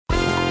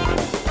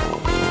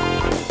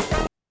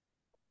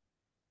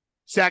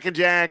Sack and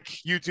Jack,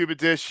 YouTube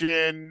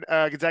edition,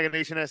 Gonzaga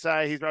Nation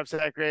SI. He's Rob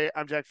Sacre.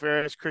 I'm Jack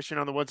Ferris. Christian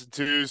on the ones and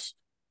twos.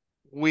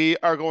 We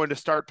are going to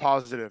start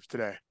positive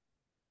today.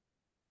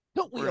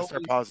 Don't We're we going to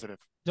start always? positive.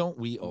 Don't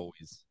we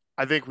always?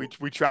 I think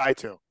we try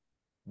to.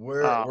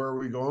 Where are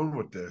we going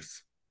with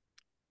this?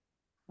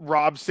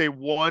 Rob, say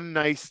one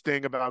nice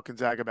thing about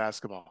Gonzaga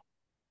basketball.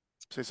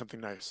 Say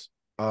something nice.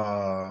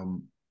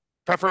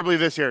 Preferably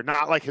this year,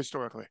 not like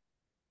historically.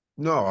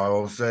 No, I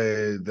will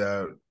say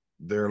that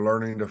they're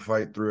learning to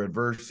fight through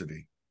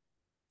adversity.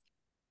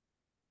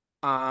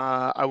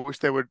 I wish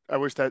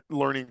that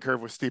learning curve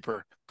was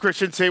steeper.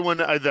 Christian, say one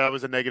that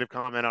was a negative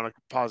comment on a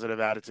positive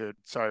attitude.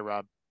 Sorry,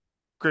 Rob.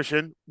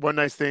 Christian, one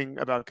nice thing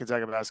about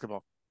Gonzaga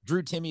basketball.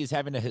 Drew Timme is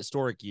having a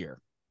historic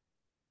year.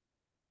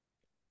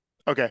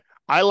 Okay.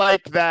 I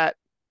like that.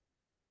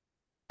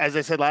 As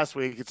I said last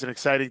week, it's an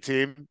exciting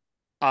team.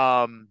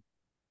 I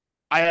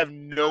have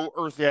no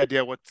earthly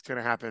idea what's going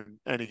to happen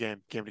any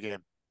game to game.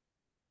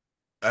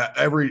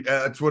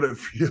 That's what it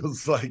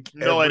feels like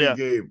No every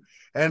idea. game.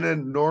 And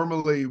then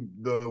normally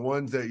the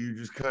ones that you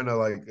just kind of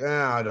like,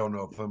 I don't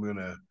know if I'm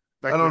gonna,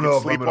 Like I don't know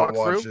if I'm gonna sleepwalk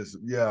watch through. this.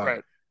 Yeah,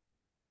 Right.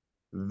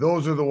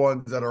 those are the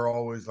ones that are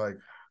always like,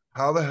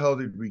 how the hell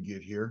did we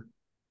get here?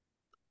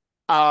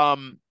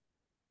 Okay.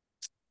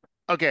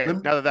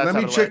 Now that that's let out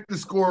me of the check way. the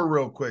score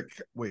real quick.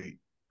 Wait,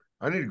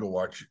 I need to go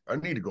watch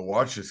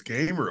this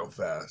game real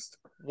fast.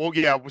 Well,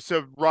 yeah.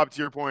 So, Rob,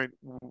 to your point,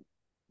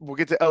 we'll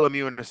get to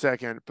LMU in a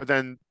second, but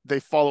then they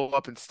follow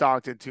up in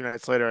Stockton 2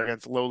 nights later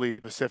against lowly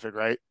Pacific,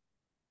 right?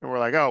 And we're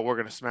like, oh, we're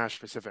going to smash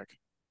Pacific.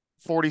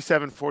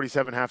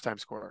 47-47 halftime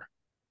score.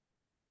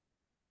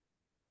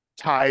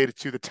 Tied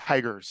to the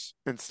Tigers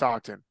in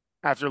Stockton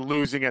after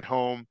losing at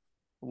home,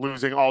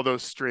 losing all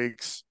those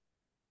streaks.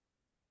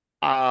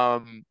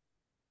 Um,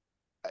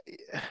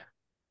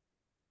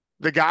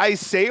 the guys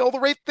say all the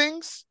right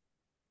things.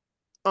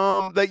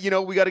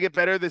 That we got to get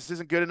better. This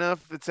isn't good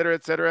enough, et cetera,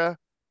 et cetera.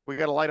 We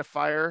got to light a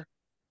fire,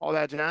 all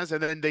that jazz,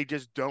 and then they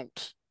just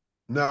don't.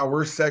 Now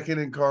we're second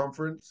in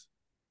conference.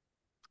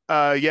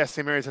 Yes,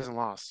 St. Mary's hasn't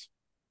lost.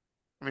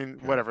 I mean,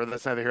 whatever.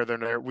 That's neither here nor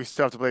there. We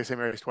still have to play St.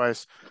 Mary's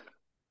twice.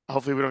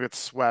 Hopefully, we don't get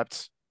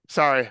swept.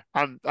 Sorry,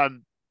 I'm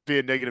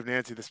being negative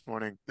Nancy this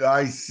morning.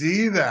 I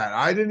see that.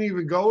 I didn't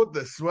even go with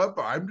the swept.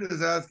 I'm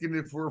just asking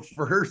if we're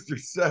first or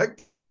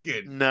second.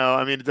 No,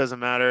 I mean it doesn't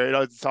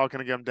matter. It's all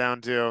going to come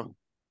down to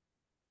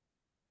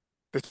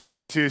the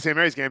two St.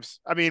 Mary's games.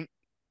 I mean,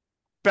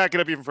 back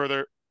it up even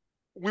further.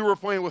 We were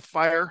playing with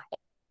fire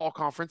all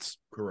conference.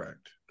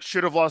 Correct.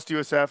 Should have lost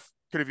USF.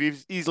 Could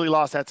have easily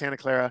lost at Santa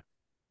Clara.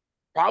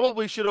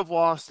 Probably should have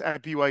lost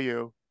at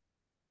BYU.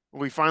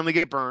 We finally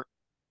get burnt.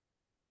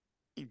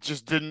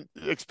 Just didn't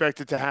expect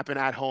it to happen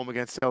at home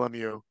against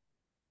LMU.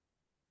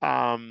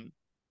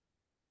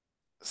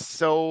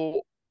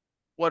 So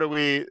what are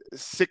we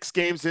 6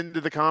 games into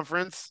the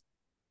conference?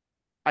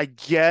 I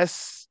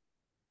guess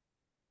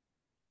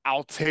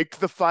I'll take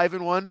the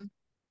 5-1,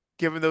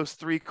 given those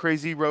 3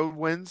 crazy road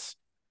wins.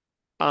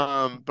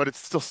 But it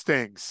still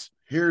stings.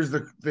 Here's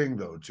the thing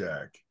though,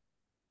 Jack.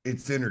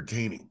 It's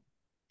entertaining.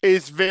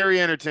 It's very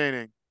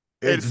entertaining.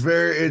 It's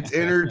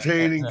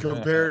entertaining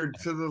compared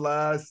to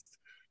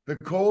the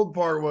cold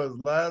part was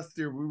last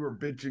year we were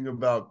bitching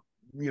about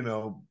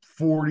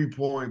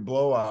 40-point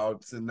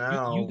blowouts, and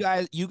now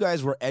you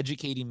guys were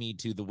educating me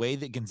to the way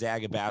that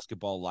Gonzaga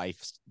basketball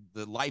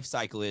the life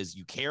cycle is.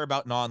 You care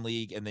about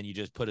non-league, and then you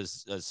just put a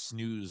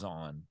snooze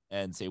on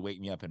and say,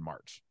 "Wake me up in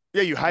March."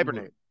 Yeah, you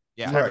hibernate.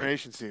 Yeah, it's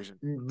hibernation season.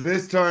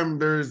 This time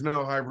there is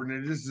no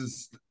hibernation. This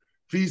is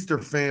feast or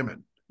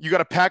famine. You got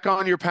to pack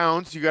on your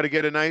pounds. You got to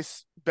get a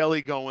nice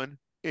belly going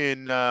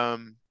in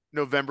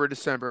November,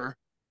 December.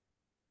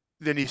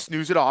 Then you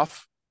snooze it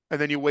off, and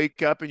then you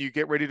wake up and you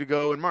get ready to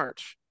go in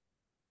March.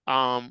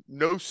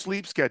 No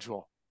sleep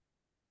schedule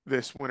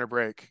this winter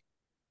break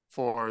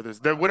for this.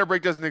 The winter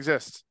break doesn't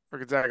exist for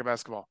Gonzaga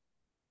basketball.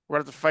 We're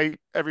going to have to fight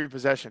every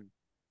possession.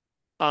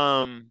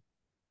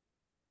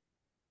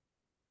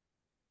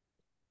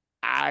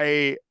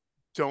 I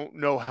don't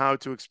know how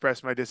to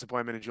express my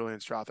disappointment in Julian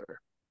Strawther.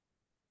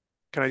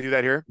 Can I do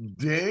that here?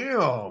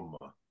 Damn.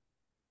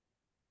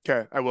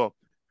 Okay, I will.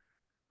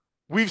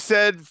 We've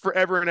said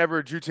forever and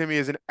ever Drew Timme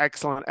is an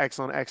excellent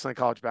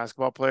college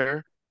basketball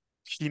player.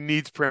 He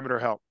needs perimeter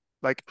help.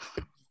 Like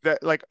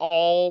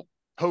all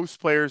post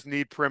players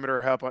need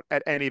perimeter help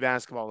at any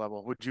basketball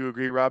level. Would you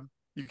agree, Rob?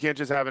 You can't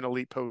just have an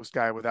elite post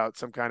guy without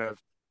some kind of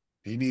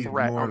he needs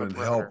threat more on the than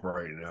perimeter. help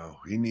right now.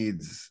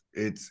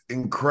 It's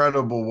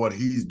incredible what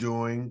he's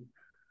doing.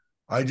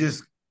 I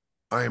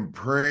am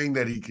praying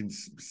that he can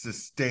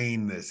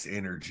sustain this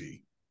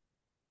energy.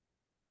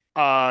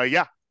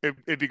 Yeah,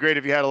 it'd be great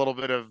if you had a little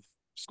bit of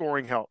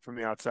scoring help from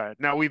the outside.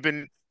 Now we've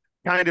been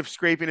kind of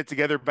scraping it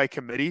together by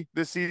committee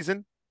this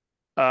season.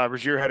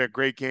 Rozier had a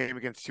great game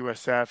against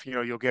USF.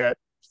 You'll get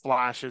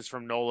flashes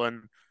from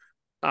Nolan.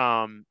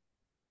 Julian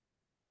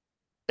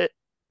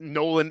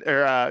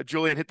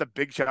hit the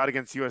big shot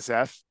against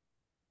USF.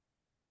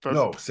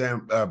 No,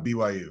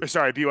 BYU.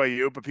 Sorry,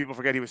 BYU, but people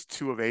forget he was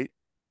 2 of 8.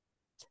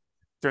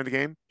 during the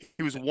game.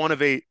 He was 1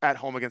 of 8 at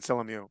home against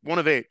LMU. 1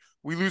 of 8.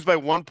 We lose by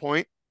 1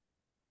 point.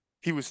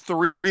 He was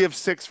 3 of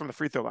 6 from the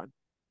free throw line.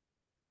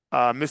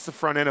 Missed the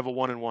front end of a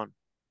 1-and-1.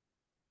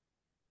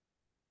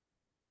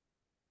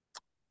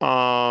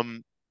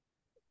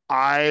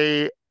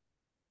 I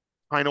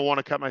kind of want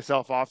to cut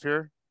myself off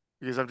here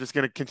because I'm just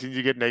going to continue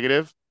to get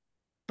negative.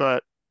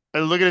 But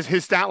look at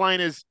his stat line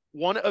is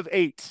 1 of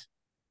 8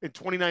 in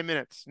 29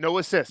 minutes. No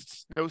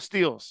assists, no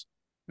steals,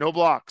 no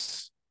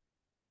blocks.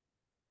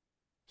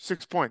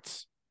 6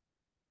 points.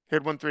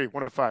 Hit 1 3,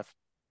 1 of 5.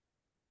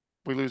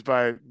 We lose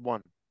by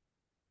 1.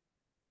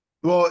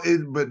 Well,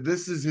 but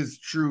this is his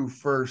true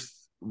first.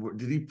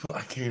 Did he?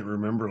 I can't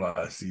remember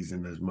last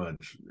season as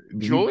much.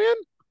 Julian?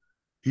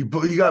 He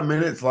got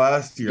minutes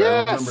last year.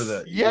 Yes, I remember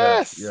that.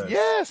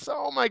 Yes.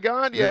 Oh my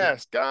God,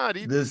 yes. God,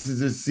 this is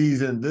his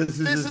season. This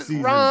is his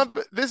season. Rob,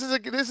 this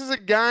is a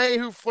guy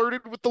who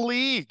flirted with the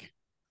league.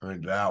 I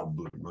doubt,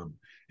 but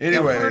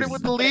anyway, he flirted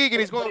with the league, and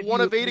he's going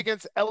 1 of 8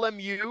 against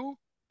LMU.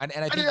 And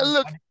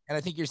I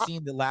think you're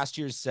seeing that last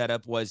year's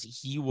setup was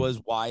he was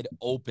wide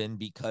open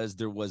because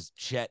there was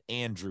Chet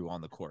Andrew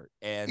on the court,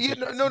 and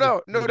so no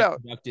doubt.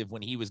 Productive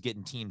when he was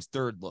getting teams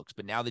third looks,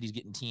 but now that he's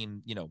getting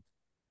team,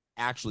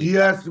 actually he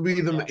has to be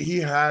he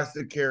has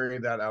to carry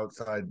that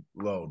outside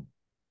load.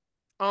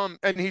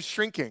 And he's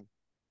shrinking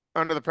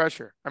under the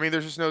pressure. I mean,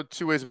 there's just no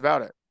two ways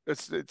about it.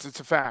 It's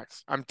a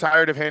fact. I'm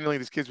tired of handling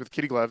these kids with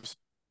kitty gloves.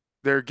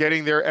 They're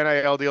getting their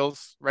NIL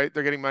deals, right?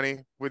 They're getting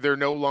money. They're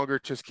no longer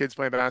just kids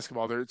playing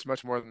basketball. It's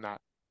much more than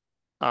that.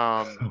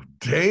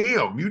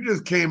 Damn, you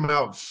just came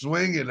out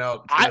swinging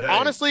out today. I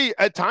honestly,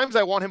 at times,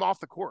 I want him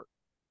off the court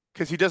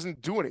because he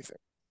doesn't do anything.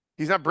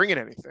 He's not bringing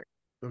anything.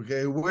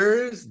 Okay,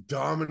 where is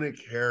Dominick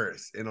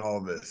Harris in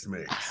all this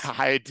mix?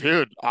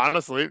 Dude,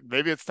 honestly,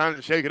 maybe it's time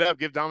to shake it up.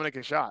 Give Dominick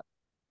a shot.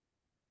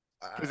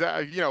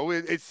 Because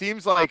it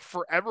seems like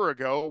forever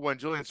ago when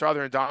Julian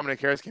Strawther and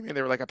Dominick Harris came in,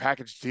 they were like a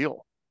package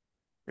deal.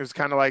 It was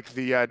kind of like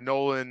the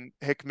Nolan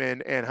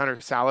Hickman and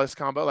Hunter Salas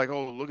combo. Like,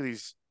 oh, look at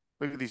these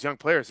young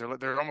players.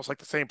 They're almost like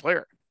the same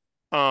player.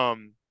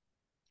 I'm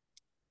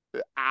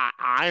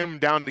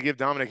down to give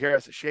Dominick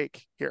Harris a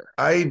shake here.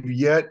 I've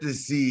yet to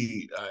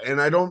see,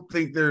 and I don't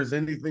think there's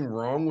anything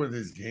wrong with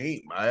his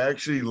game. I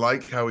actually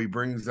like how he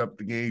brings up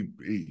the game.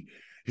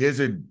 He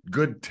has a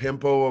good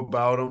tempo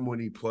about him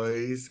when he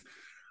plays.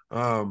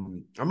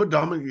 I'm a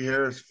Dominick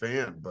Harris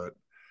fan, but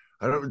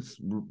I don't.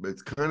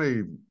 It's kind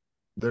of.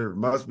 There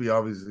must be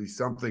obviously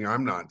something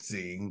I'm not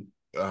seeing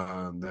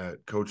that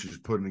coach is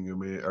putting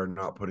him in or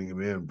not putting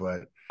him in.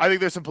 But I think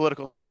there's some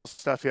political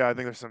stuff. Yeah, I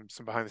think there's some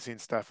behind the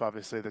scenes stuff,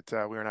 obviously,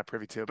 that we are not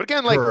privy to. But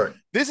again, like Correct.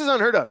 This is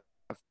unheard of.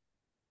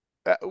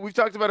 We've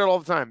talked about it all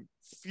the time.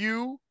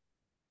 Few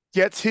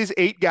gets his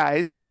 8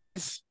 guys,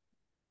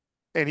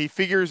 and he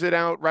figures it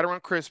out right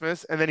around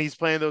Christmas, and then he's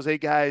playing those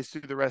 8 guys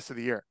through the rest of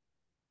the year.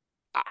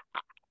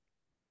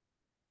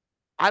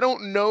 I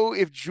don't know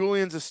if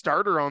Julian's a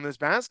starter on this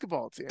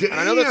basketball team. And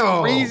I know that's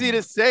crazy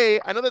to say.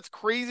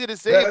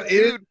 That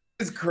dude,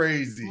 is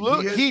crazy.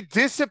 Look, he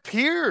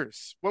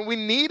disappears when we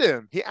need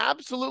him. He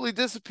absolutely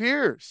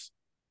disappears.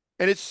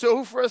 And it's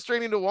so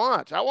frustrating to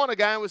watch. I want a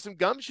guy with some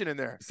gumption in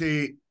there.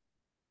 See,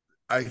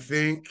 I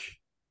think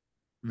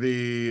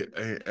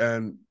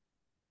and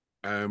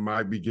I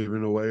might be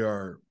giving away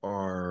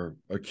our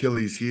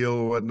Achilles heel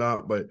or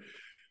whatnot, but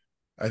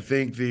I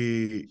think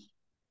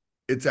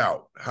it's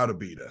out how to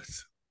beat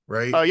us.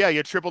 Right? Oh, yeah,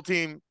 you triple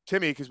team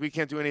Timmy because we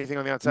can't do anything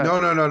on the outside.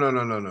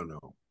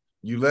 No.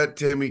 You let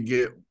Timmy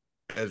get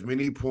as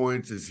many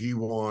points as he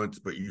wants,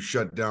 but you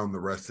shut down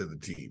the rest of the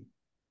team.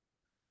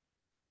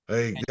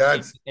 Hey,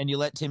 and you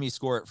let Timmy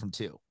score it from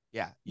 2.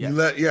 Yeah.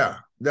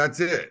 That's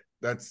it.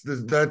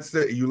 That's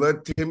it. You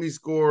let Timmy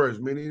score as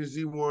many as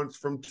he wants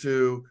from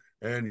 2,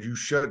 and you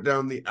shut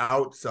down the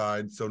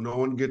outside so no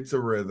one gets a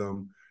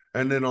rhythm.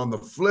 And then on the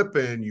flip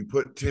end, you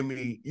put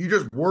Timmy. You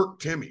just work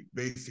Timmy.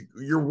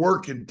 Basically, you're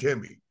working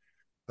Timmy.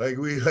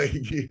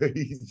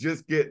 He's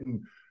just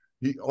getting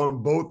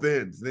on both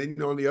ends. Then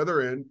on the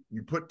other end,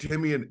 you put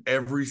Timmy in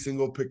every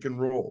single pick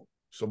and roll.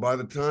 So by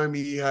the time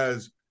he's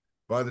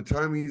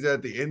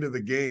at the end of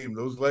the game,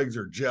 those legs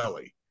are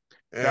jelly.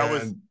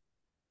 And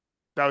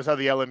that was how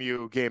the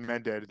LMU game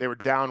ended. They were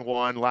down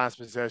 1 last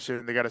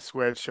possession. They got a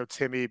switch. Show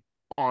Timmy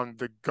on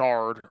the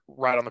guard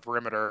right on the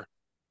perimeter.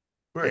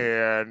 Right.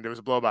 And it was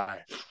a blow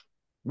by.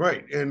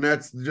 Right. And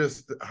that's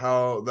just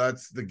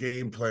that's the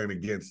game plan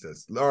against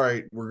us. All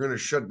right, we're going to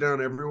shut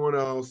down everyone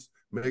else,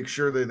 make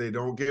sure that they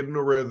don't get in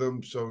a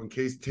rhythm. So in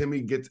case Timmy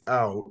gets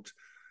out,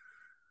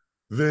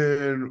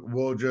 then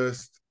we'll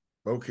just,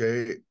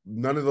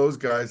 none of those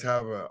guys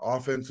have an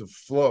offensive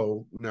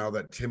flow now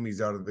that Timmy's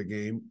out of the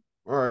game.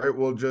 All right,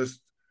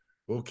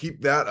 we'll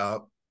keep that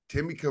up.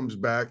 Timmy comes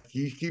back.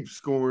 He keeps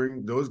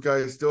scoring. Those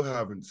guys still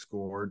haven't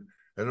scored.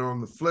 And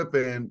on the flip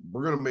end,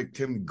 we're going to make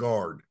Tim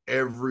guard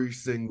every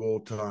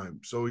single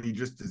time. So he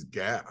just is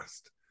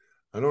gassed.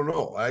 I don't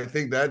know. I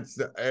think that's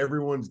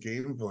everyone's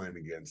game plan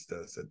against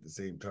us at the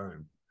same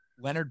time.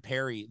 Leonard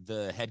Perry,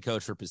 the head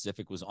coach for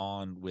Pacific, was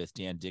on with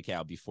Dan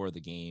Dickau before the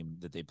game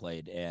that they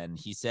played. And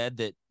he said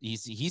that he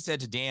said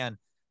to Dan,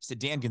 said,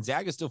 Dan,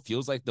 Gonzaga still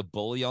feels like the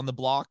bully on the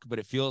block, but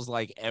it feels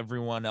like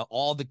everyone,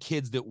 all the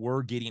kids that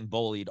were getting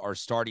bullied are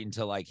starting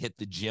to like hit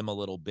the gym a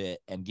little bit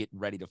and getting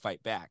ready to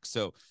fight back.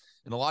 So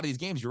in a lot of these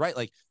games, you're right.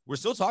 Like we're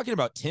still talking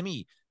about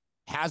Timmy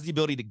has the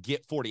ability to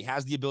get 40,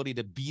 has the ability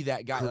to be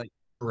that guy. Like,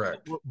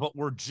 correct. But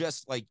we're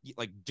just like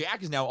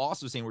Jack is now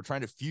also saying we're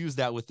trying to fuse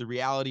that with the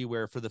reality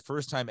where for the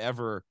first time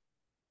ever,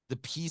 the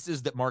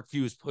pieces that Mark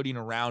Few is putting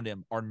around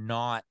him are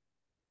not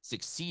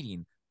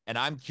succeeding. And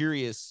I'm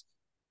curious,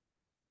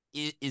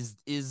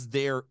 is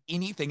there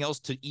anything else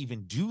to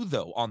even do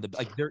though on the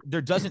like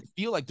there doesn't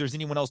feel like there's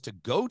anyone else to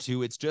go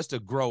to. It's just a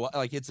grow up,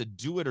 like it's a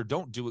do it or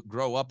don't do it,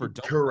 grow up or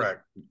don't.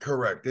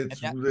 Correct.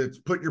 It's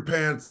put your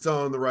pants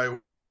on the right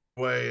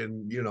way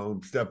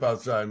and step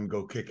outside and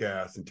go kick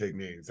ass and take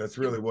names. That's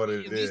really what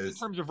it at is. Least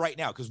in terms of right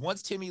now, because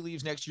once Timmy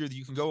leaves next year,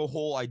 you can go a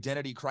whole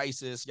identity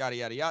crisis, yada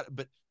yada yada.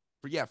 But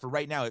for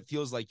right now, it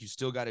feels like you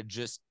still got to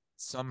just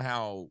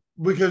somehow,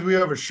 because we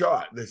have a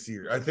shot this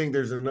year. I think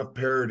there's enough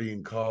parity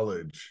in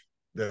college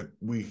that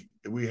we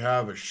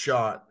have a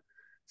shot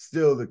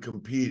still to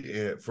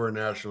compete for a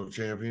national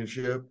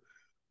championship.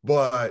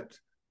 But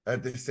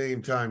at the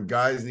same time,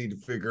 guys need to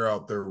figure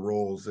out their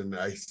roles, and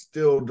I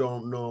still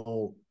don't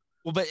know.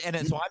 Well,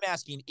 so I'm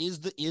asking,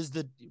 is the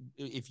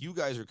if you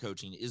guys are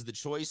coaching, is the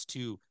choice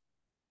to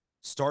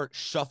start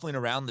shuffling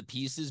around the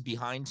pieces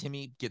behind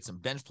Timmy, get some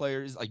bench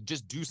players, like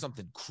just do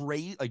something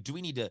crazy? Like, do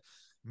we need to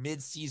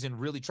mid-season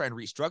really try and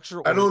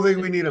restructure? I don't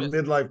think we need a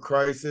midlife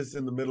crisis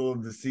in the middle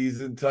of the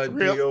season type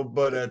deal,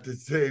 but at the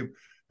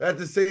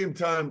same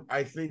time,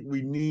 I think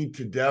we need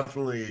to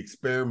definitely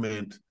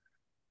experiment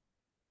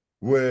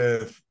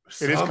with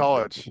something. It is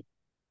college.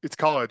 It's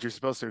college. You're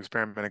supposed to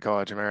experiment in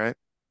college. Am I right?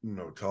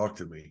 No, talk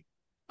to me.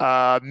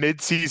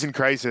 Mid-season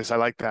crisis. I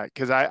like that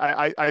because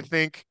I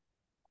think,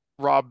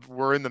 Rob,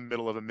 we're in the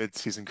middle of a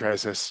mid-season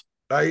crisis.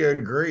 I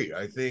agree.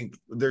 I think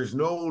there's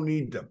no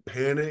need to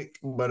panic,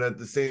 but at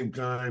the same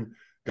time,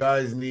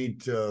 guys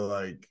need to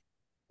like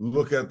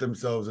look at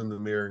themselves in the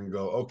mirror and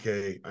go,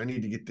 okay, I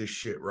need to get this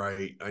shit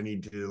right. I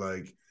need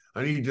to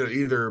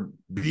either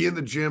be in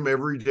the gym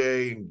every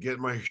day and get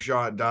my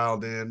shot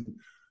dialed in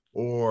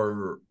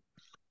or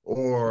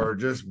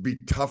just be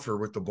tougher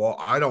with the ball.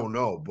 I don't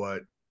know,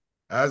 but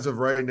as of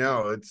right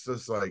now, it's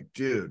just like,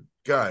 dude,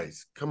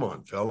 guys, come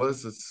on,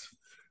 fellas. Let's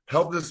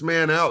help this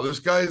man out.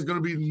 This guy is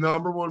going to be the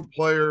number one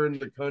player in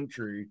the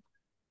country,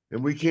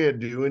 and we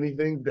can't do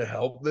anything to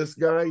help this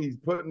guy. He's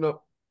putting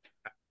up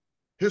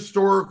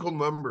historical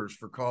numbers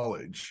for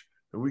college,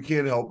 and we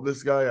can't help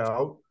this guy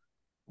out.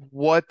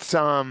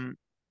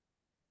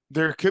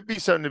 There could be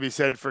something to be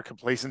said for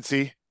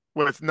complacency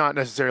with not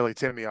necessarily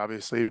Timmy,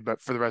 obviously,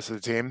 but for the rest of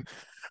the team.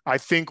 I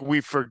think we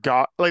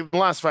forgot, like the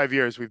last 5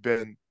 years, we've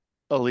been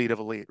elite of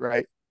elite,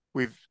 right?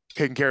 We've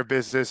taken care of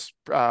business,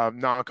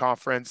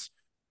 non-conference,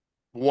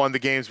 won the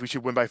games we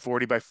should win by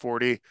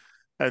 40,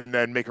 and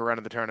then make a run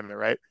in the tournament,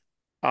 right?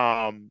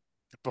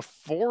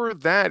 Before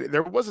that,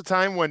 there was a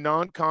time when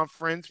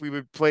non-conference, we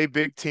would play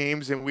big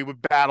teams and we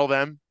would battle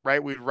them,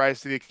 right? We'd rise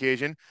to the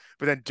occasion.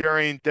 But then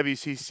during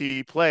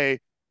WCC play,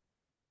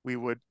 we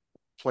would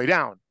play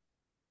down.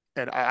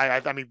 And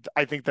I mean,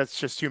 I think that's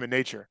just human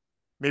nature.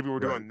 Maybe we're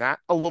doing that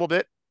a little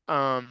bit.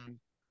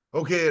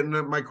 Okay, and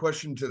my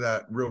question to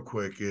that real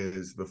quick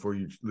is, before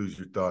you lose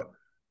your thought,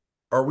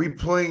 are we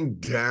playing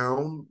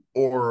down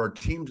or are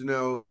teams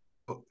now?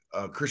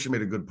 Christian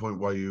made a good point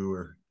while you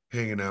were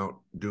hanging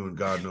out doing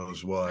God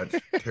knows what.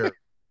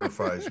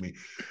 Terrifies me.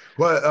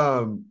 But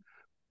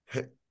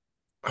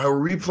are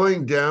we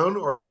playing down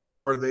or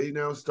are they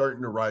now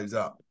starting to rise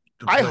up?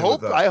 I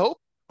hope.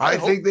 I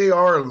think they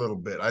are a little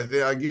bit. I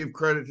think I give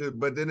credit to,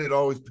 but then it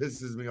always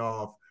pisses me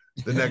off.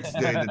 The next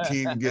day,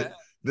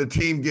 the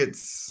team gets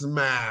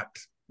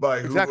smacked by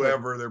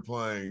whoever they're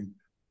playing.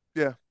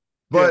 Yeah,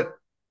 but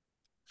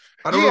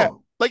I don't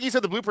know. Like you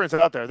said, the blueprints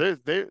out there.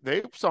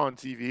 They saw on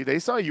TV. They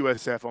saw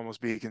USF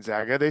almost beat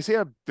Gonzaga. They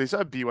saw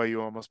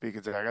BYU almost beat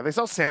Gonzaga. They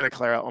saw Santa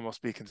Clara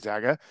almost beat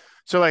Gonzaga.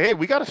 So like, hey,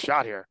 we got a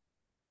shot here.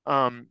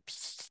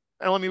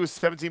 LMU was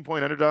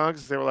 17-point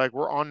underdogs. They were like,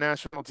 we're on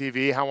national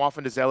TV. How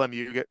often does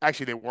LMU get?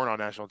 Actually, they weren't on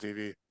national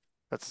TV.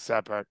 That's the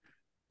sad part.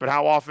 But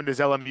how often does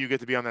LMU get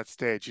to be on that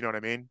stage? You know what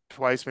I mean?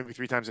 Twice, maybe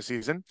 3 times a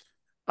season.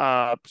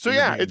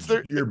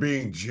 You're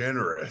being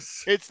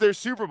generous. It's their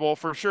Super Bowl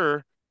for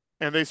sure,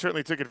 and they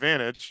certainly took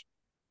advantage.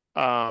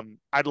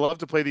 I'd love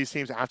to play these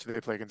teams after they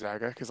play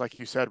Gonzaga because, like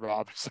you said,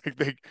 Rob, it's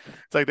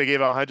like they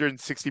gave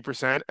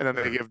 160% and then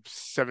they give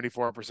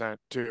 74%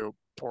 to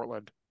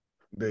Portland.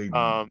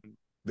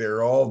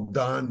 They're all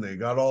done. They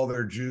got all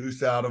their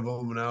juice out of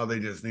them. Now they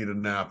just need a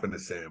nap and a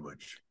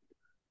sandwich.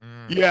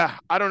 Yeah,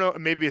 I don't know.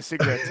 Maybe a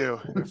cigarette too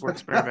if we're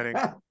experimenting.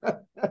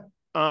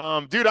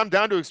 Dude, I'm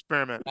down to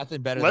experiment.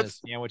 Nothing better than a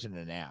sandwich and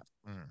a nap.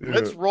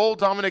 Let's roll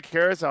Dominick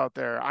Harris out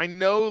there. I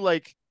know,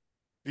 like,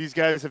 these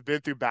guys have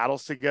been through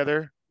battles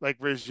together, like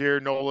Rozier,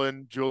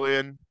 Nolan,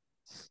 Julian,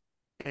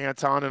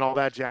 Anton, and all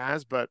that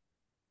jazz. But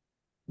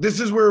this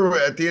is where,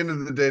 at the end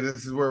of the day,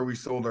 this is where we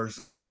sold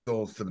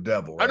souls to the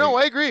devil, I right? know.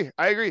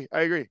 I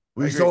agree.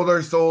 We sold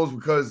our souls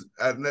because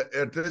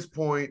at this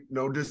point,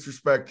 no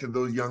disrespect to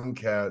those young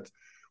cats,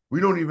 we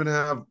don't even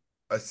have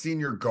a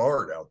senior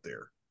guard out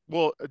there.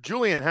 Well,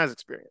 Julian has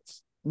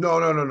experience.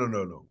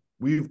 No.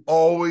 We've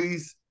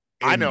always,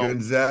 I in know.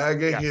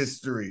 Gonzaga Yes.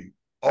 history,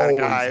 That always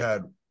guy.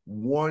 had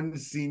one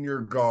senior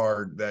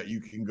guard that you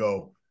can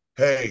go,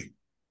 hey,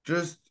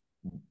 just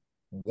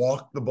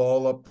walk the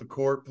ball up the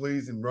court,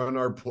 please, and run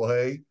our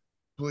play,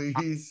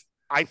 please.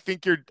 I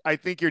think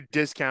you're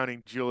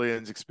discounting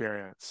Julian's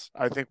experience.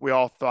 I think we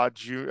all thought But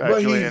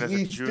Julian as a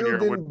he still junior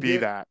would didn't be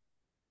get, that.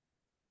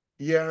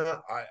 yeah,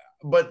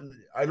 but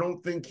I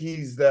don't think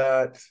he's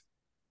that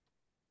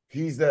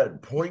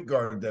point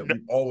guard that No,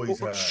 we've always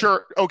had.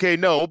 sure. Okay,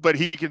 no, but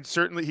he could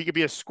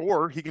be a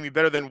scorer. He can be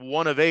better than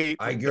 1 of 8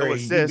 I with no agree.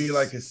 He can be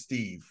like assists. a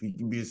Steve. He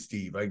can be a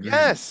Steve. I agree.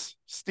 Yes.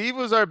 Steve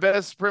was our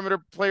best perimeter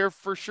player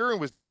for sure and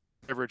was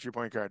never a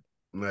 2-point guard.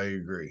 I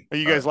agree.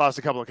 You guys lost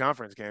a couple of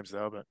conference games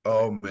though, but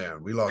Oh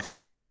man, we lost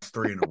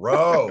 3 in a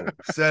row.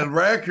 Set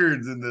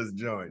records in this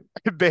joint.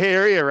 Bay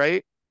Area,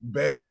 right?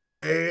 Bay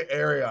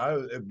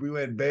Area. We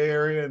went Bay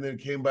Area and then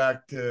came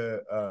back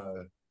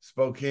to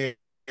Spokane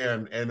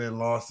and then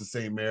lost to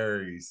St.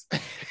 Mary's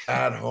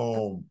at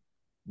home.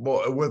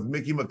 Well, with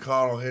Mickey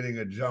McConnell hitting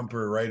a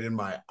jumper right in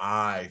my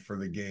eye for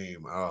the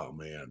game. Oh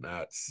man,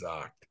 that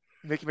sucked.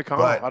 Mickey McConnell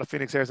But out of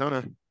Phoenix,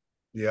 Arizona.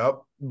 yep.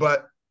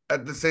 But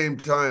at the same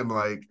time,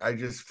 like I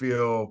just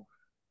feel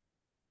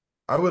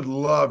I would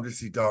love to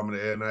see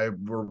Dominic,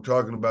 and we're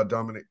talking about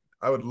Dominic.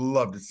 I would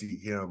love to see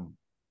him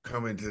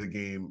come into the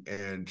game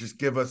and just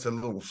give us a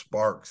little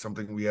spark,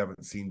 something we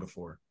haven't seen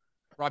before.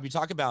 Rob, you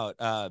talk about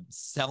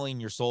selling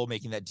your soul,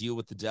 making that deal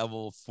with the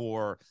devil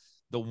for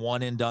the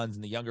one and dones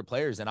and the younger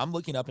players. And I'm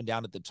looking up and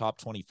down at the top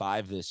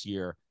 25 this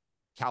year.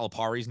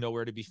 Calipari's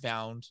nowhere to be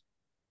found.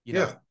 You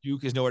know,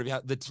 Duke is nowhere to be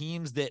found. The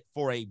teams that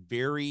for a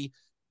very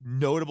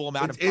notable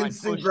amount of time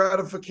instant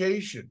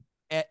gratification.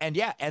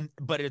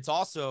 But it's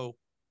also,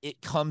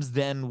 it comes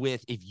then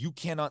with, if you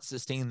cannot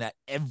sustain that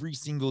every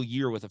single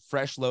year with a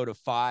fresh load of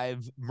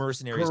 5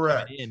 mercenaries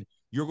coming in,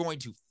 you're going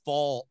to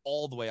fall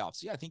all the way off.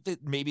 So yeah, I think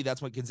that maybe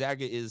that's what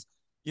Gonzaga is.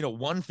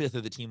 1/5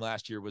 of the team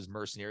last year was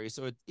mercenaries.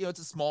 So it's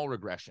a small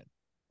regression.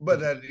 But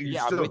that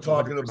you're still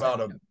talking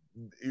about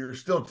you're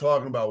still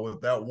talking about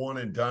with that one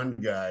and done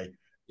guy.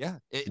 Yeah.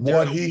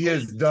 What he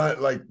has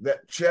done, like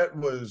that Chet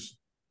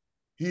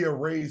he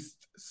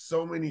erased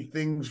so many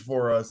things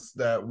for us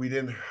that we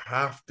didn't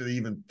have to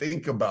even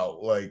think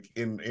about, like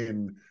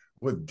in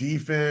with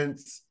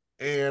defense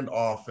and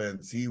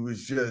offense. He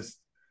was just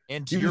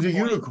he was a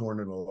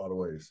unicorn in a lot of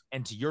ways.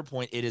 And to your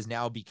point, it has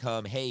now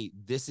become, hey,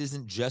 this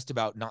isn't just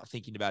about not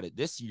thinking about it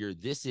this year.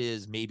 This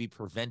is maybe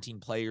preventing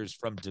players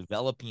from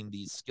developing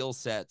these skill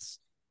sets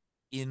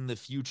in the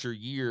future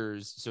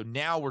years. So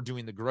now we're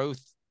doing the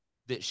growth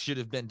that should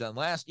have been done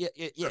last.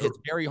 It's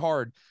very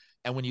hard.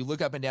 And when you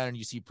look up and down and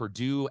you see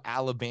Purdue,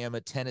 Alabama,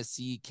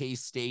 Tennessee,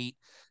 K-State,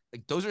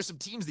 like those are some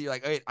teams that you're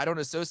like, hey, I don't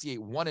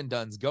associate one and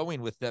dones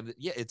going with them.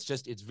 Yeah,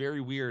 it's very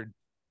weird.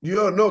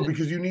 No,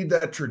 because you need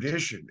that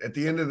tradition. At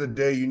the end of the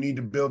day, you need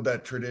to build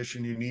that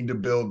tradition. You need to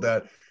build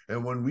that.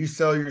 And when we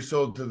sell your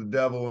soul to the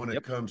devil when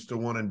it comes to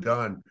one and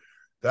done,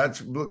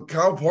 that's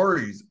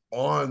Calipari's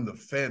on the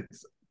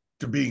fence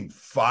to being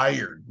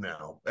fired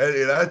now.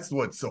 And that's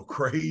what's so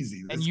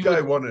crazy. This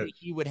guy wanted.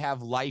 He would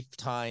have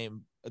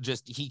lifetime.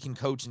 Just he can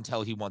coach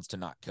until he wants to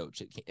not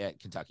coach at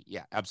Kentucky.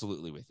 Yeah,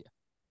 absolutely with you.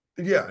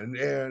 Yeah,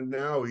 and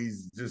now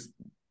he's just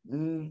I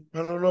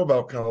don't know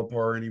about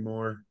Calipari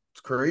anymore.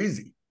 It's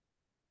crazy.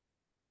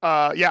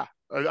 Yeah,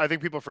 I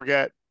think people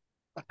forget.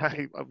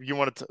 I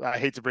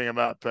hate to bring him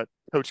up, but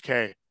Coach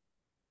K.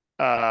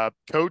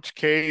 Coach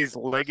K's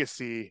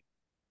legacy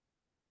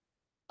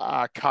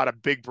caught a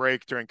big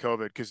break during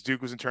COVID because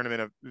Duke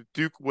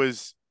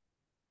was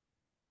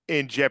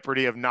in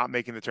jeopardy of not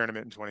making the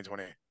tournament in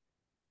 2020,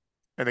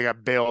 and they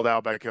got bailed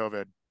out by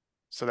COVID,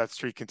 so that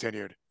streak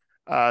continued.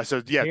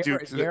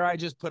 Duke. Dare I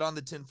just put on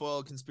the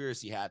tinfoil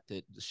conspiracy hat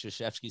that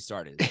Krzyzewski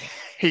started?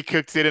 He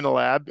cooked it in a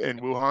lab in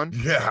Wuhan.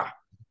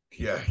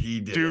 Yeah, he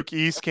did. Duke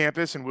East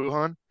Campus in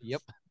Wuhan.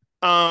 Yep.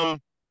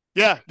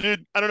 Yeah,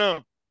 dude, I don't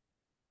know.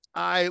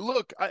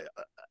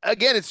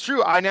 Again, it's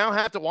true. I now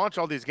have to watch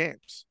all these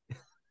games.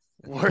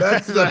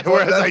 That's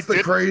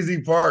the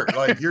crazy part.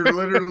 Like you're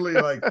literally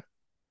like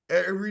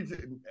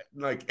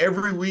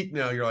every week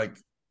now you're like,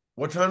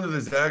 what time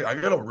does this? I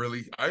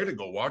gotta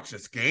go watch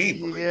this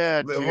game.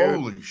 Yeah, like,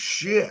 holy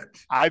shit.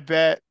 I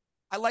bet.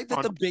 I like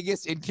that the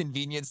biggest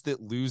inconvenience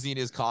that losing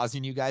is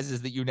causing you guys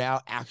is that you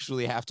now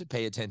actually have to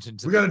pay attention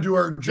to. We got to do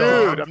our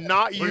job. Dude, I'm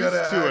not used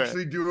to it.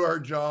 Actually do our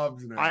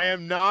jobs now. I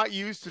am not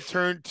used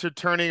to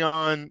turning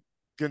on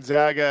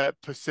Gonzaga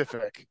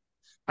Pacific.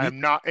 I'm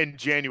not in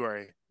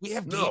January. We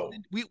have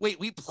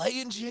we play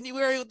in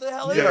January. What the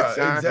hell?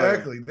 Yeah,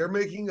 exactly. They're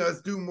making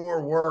us do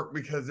more work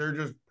because they're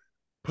just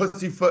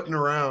pussyfooting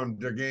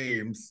around their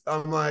games.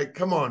 I'm like,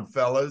 come on,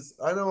 fellas.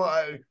 I know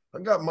I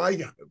got my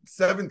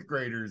 7th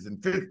graders and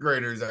 5th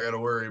graders I got to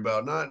worry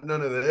about.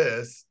 None of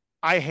this.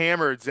 I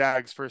hammered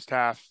Zags first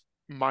half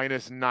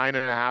minus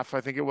 9.5,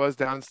 I think it was,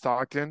 down in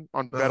Stockton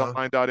on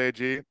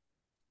betonline.ag.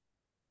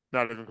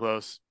 Not even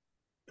close.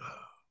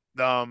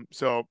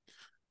 So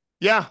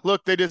yeah,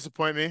 look, they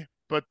disappoint me,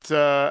 but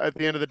at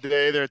the end of the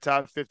day, they're a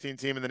top 15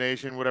 team in the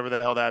nation, whatever the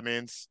hell that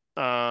means.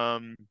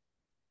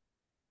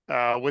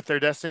 With their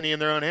destiny in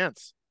their own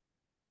hands.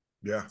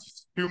 Yeah.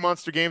 2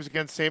 monster games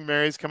against St.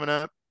 Mary's coming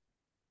up.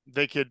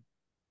 They could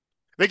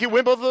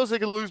win both of those. They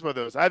could lose both of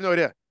those. I have no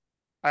idea.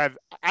 I have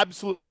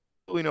absolutely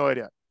no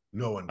idea.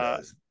 No one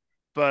does.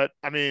 But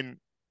I mean,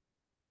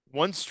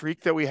 one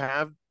streak that we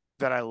have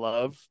that I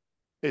love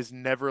is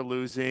never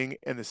losing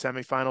in the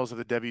semifinals of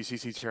the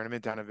WCC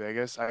tournament down in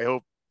Vegas. I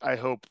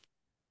hope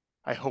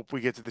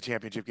we get to the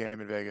championship game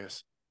in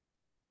Vegas.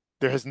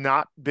 There has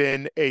not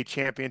been a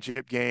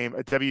championship game,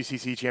 a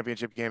WCC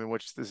championship game in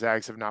which the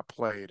Zags have not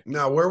played.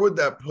 Now, where would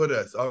that put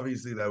us?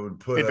 Obviously, that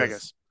would put in us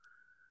Vegas.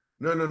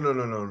 No.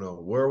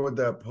 Where would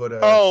that put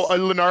us? Oh,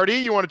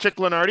 Lenardi. You want to check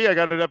Lenardi? I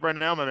got it up right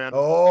now, my man.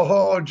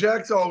 Oh,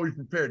 Jack's always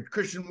prepared.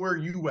 Christian, where are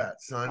you at,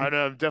 son? I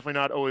know I'm definitely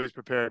not always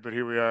prepared, but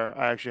here we are.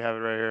 I actually have it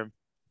right here. Do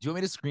you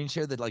want me to screen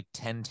share the like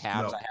 10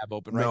 tabs I have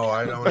open right now? No,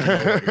 I don't know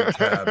what your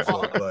tabs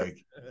look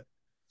like.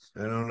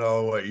 I don't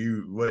know what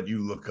you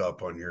look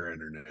up on your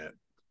internet.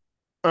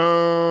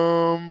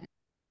 All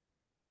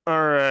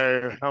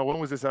right. When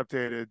was this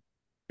updated?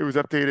 It was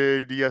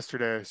updated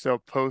yesterday. So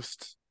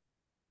post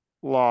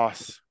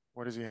loss.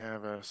 What does he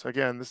have us?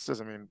 Again, this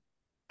doesn't mean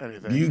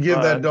anything. Do you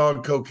give that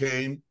dog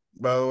cocaine,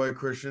 by the way,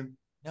 Christian?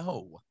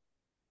 No.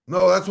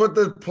 No, that's what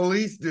the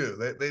police do.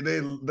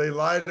 They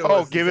lie to us.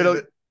 Oh, give it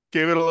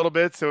a little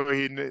bit so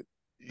they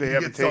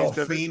have a taste all of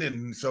it.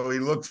 fiending, so he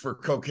looks for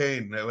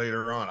cocaine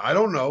later on. I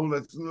don't know.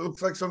 That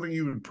looks like something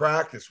you would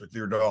practice with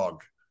your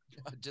dog.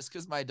 Just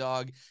because my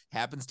dog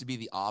happens to be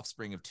the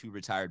offspring of 2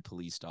 retired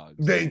police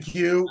dogs. Thank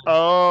you.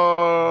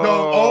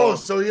 So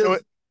he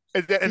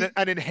has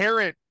an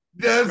inherent.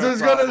 That's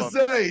what I was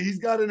gonna say. He's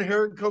got an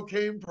inherent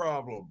cocaine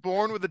problem.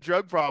 Born with a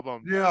drug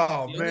problem.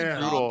 Yeah, the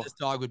man. Job this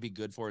dog would be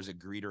good for is a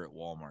greeter at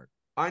Walmart.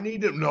 I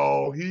need to meet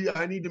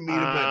him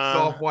at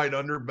Soft White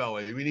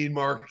Underbelly. We need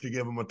Mark to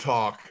give him a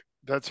talk.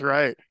 That's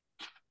right.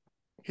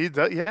 He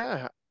does.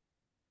 Yeah.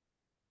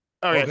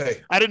 All right.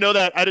 Okay. I didn't know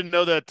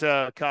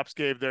that cops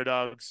gave their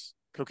dogs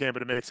cocaine,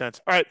 but it makes sense.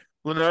 All right.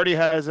 Lenardi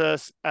has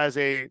us as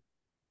a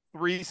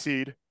 3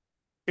 seed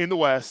in the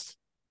West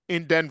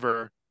in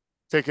Denver,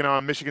 taking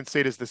on Michigan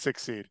State as the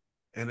 6 seed.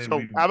 And then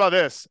so how about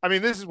this? I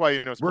mean, this is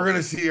why we're going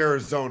to see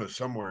Arizona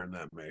somewhere in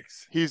that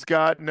mix. He's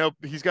got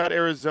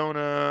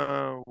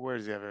Arizona. Where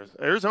does he have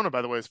Arizona? Arizona,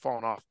 by the way, has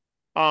fallen off.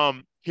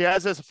 He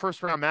has as a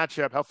first round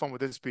matchup. How fun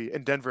would this be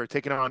in Denver,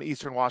 taking on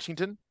Eastern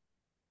Washington?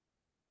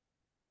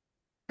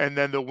 And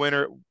then the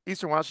winner,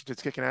 Eastern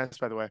Washington's kicking ass,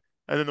 by the way.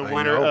 And then the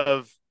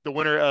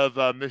winner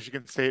of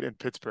Michigan State and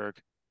Pittsburgh.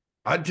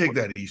 I'd take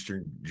that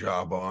Eastern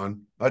job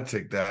on. I'd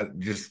take that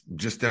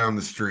just down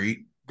the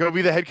street. Go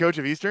be the head coach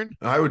of Eastern?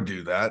 I would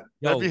do that.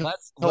 That'd be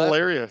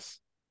hilarious.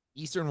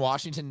 Eastern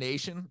Washington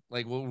Nation,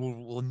 like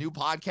we'll new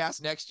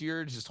podcast next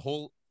year. Just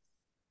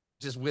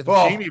with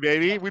Cheney,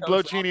 baby. We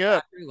blow Cheney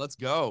up. Let's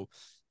go.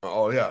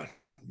 Oh yeah,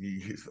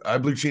 I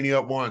blew Cheney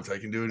up once. I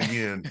can do it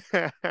again.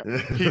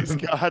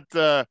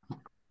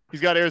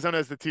 He's got Arizona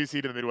as the 2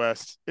 seed in the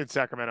Midwest in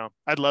Sacramento.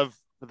 I'd love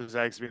for the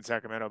Zags to be in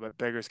Sacramento, but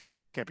beggars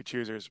can't be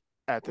choosers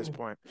at this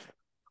point.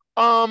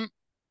 All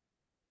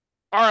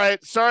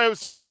right. Sorry, I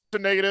was so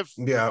negative.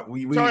 Yeah,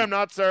 sorry, I'm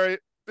not sorry.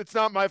 It's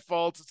not my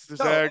fault. It's the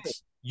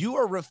Zags. You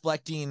are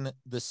reflecting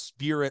the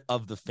spirit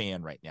of the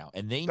fan right now,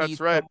 and they need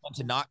someone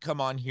to not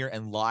come on here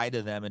and lie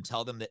to them and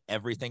tell them that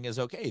everything is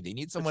okay. They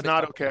need someone to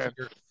come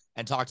here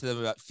and talk to them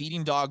about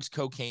feeding dogs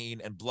cocaine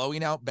and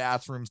blowing out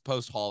bathrooms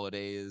post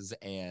holidays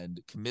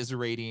and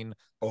commiserating.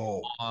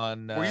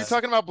 On were you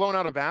talking about blowing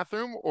out a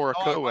bathroom or a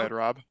co-ed,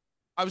 Rob?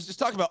 I was just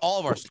talking about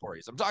all of our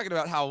stories. I'm talking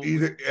about how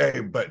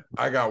but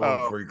I got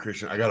one for you,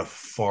 Christian. I got a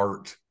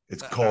fart.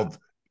 It's called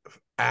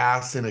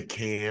ass in a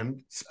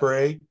can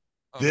spray.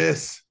 Okay.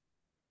 This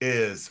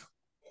is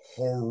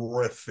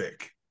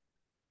horrific.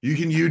 You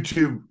can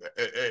YouTube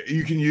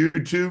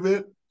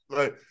it.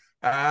 But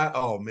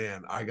oh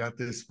man, I got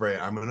this spray.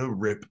 I'm gonna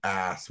rip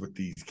ass with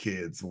these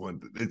kids.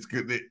 It's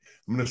good.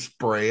 I'm gonna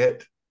spray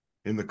it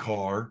in the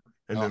car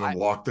and then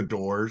unlock the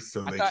doors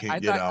so they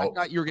can't get out. I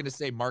thought you were gonna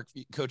say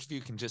Coach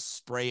View can just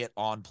spray it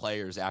on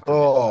players after.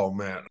 Oh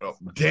man,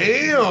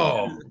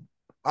 damn!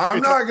 I'm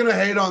not gonna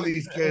hate on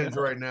these kids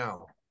right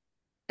now.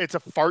 It's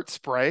a fart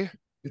spray.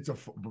 It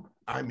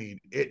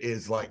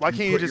is like. Why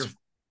can't you just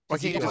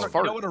fart? You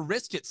don't want to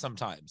risk it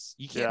sometimes.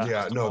 You can't.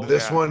 Yeah, no.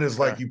 This one is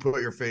like you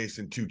put your face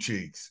in 2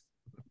 cheeks.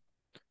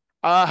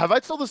 Have I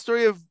told the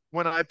story of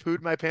when I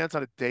pooed my pants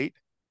on a date?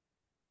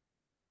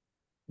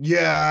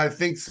 Yeah, I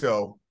think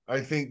so.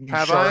 I think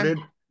you started.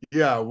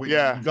 Yeah, we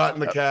got in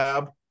the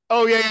cab.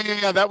 Oh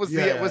yeah. That was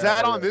was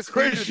that on this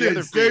feed or the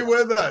other stay feed?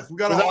 With us. We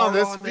got on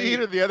this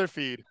feed or the other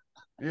feed?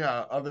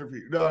 Yeah, other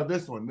feed. No,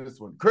 this one.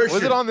 Christian.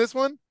 Was it on this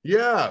one?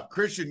 Yeah,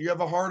 Christian, you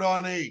have a hard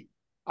on 8.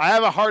 I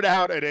have a hard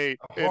out at 8,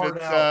 and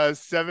it's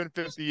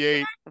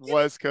 7:58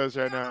 West Coast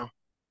right now.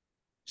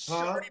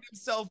 sharding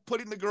himself,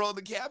 putting the girl in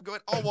the cab, going,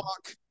 "I'll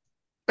walk."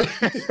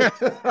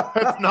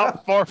 That's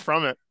not far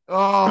from it. Not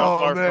Oh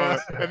far from man.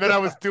 it. And then I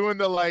was doing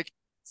the like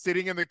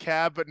sitting in the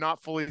cab, but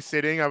not fully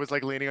sitting. I was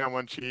like leaning on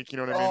one cheek. You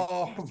know what I mean?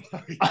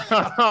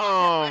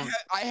 Oh my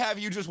I have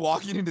you just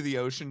walking into the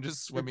ocean,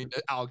 just swimming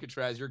to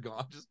Alcatraz. You're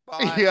gone. Just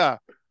bye. Yeah.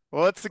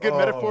 Well, that's a good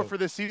metaphor Oh. for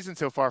this season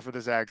so far for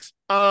the Zags.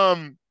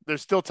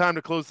 There's still time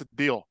to close the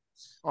deal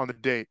on the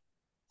date.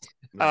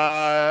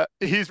 Nice.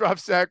 He's Rob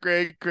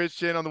Sacre,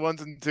 Christian on the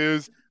ones and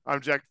twos. I'm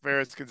Jack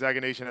Ferris,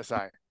 Gonzaga Nation SI.